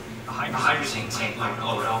 The hydrogen tank might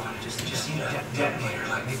blow it open. Just need a detonator,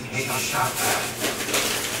 like maybe a shot pad.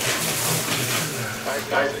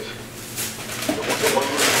 Isaac. The one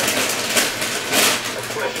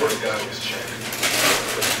I swear to God, was checked.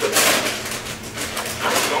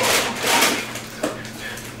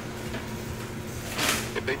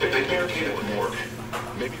 They barricaded the morgue.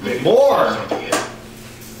 Maybe More? something in.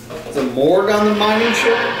 Is a morgue on the mining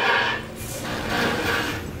ship?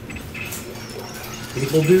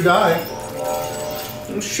 People do die.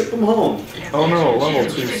 Let's ship them home. Oh no, level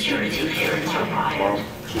 2. Well,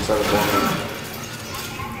 she said it's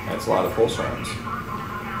one. That's a lot of pulse rounds.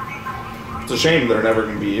 It's a shame they're never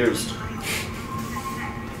going to be used.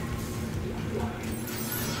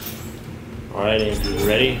 Alright, Andrew, you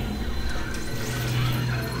ready?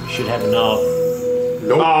 You should have enough.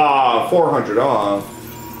 Nope. Ah, 400 off.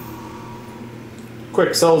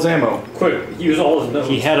 Quick, sell his ammo. Quick, use all his notes.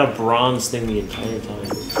 He had a bronze thing the entire time.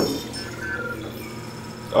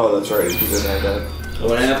 Oh, that's right. He did have that.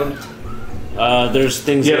 What happened? There's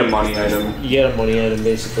things. He had a like- money item. You get a money item,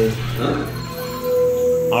 basically. Huh?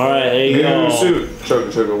 Alright, there you go. New suit.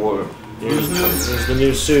 Chugga water. Here's the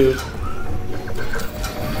new suit.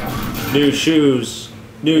 New shoes.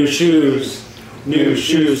 New shoes. New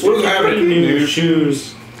shoes. What's happening? New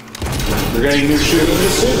shoes. You're getting new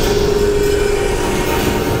shoes.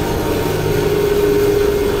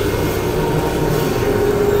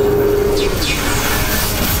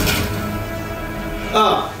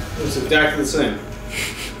 Oh, it's exactly the same.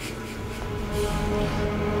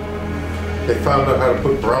 They found out how to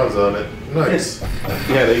put bronze on it. Nice.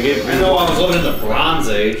 Yeah, they gave I know I was living in the Bronze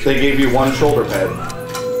Age. They gave you one shoulder pad.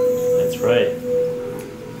 That's right.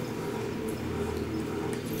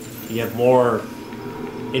 You have more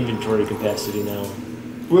inventory capacity now.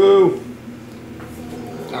 Woo!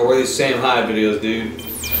 I wear these same high videos, dude.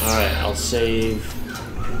 Alright, I'll save.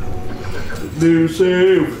 New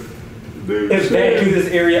save. New Evacuate this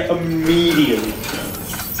area immediately.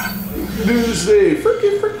 New save.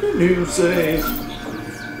 Frickin' new save.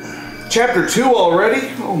 Chapter 2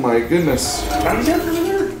 already? Oh my goodness. How many chapters are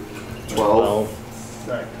there? 12.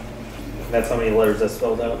 Right. That's how many letters that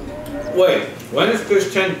spells out. Wait, when is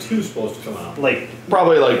Fish 10-2 supposed to come out? Like,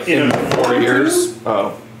 Probably like in In 4 years.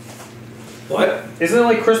 Oh. What? isn't it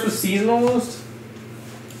like Christmas season almost?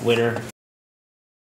 Winter.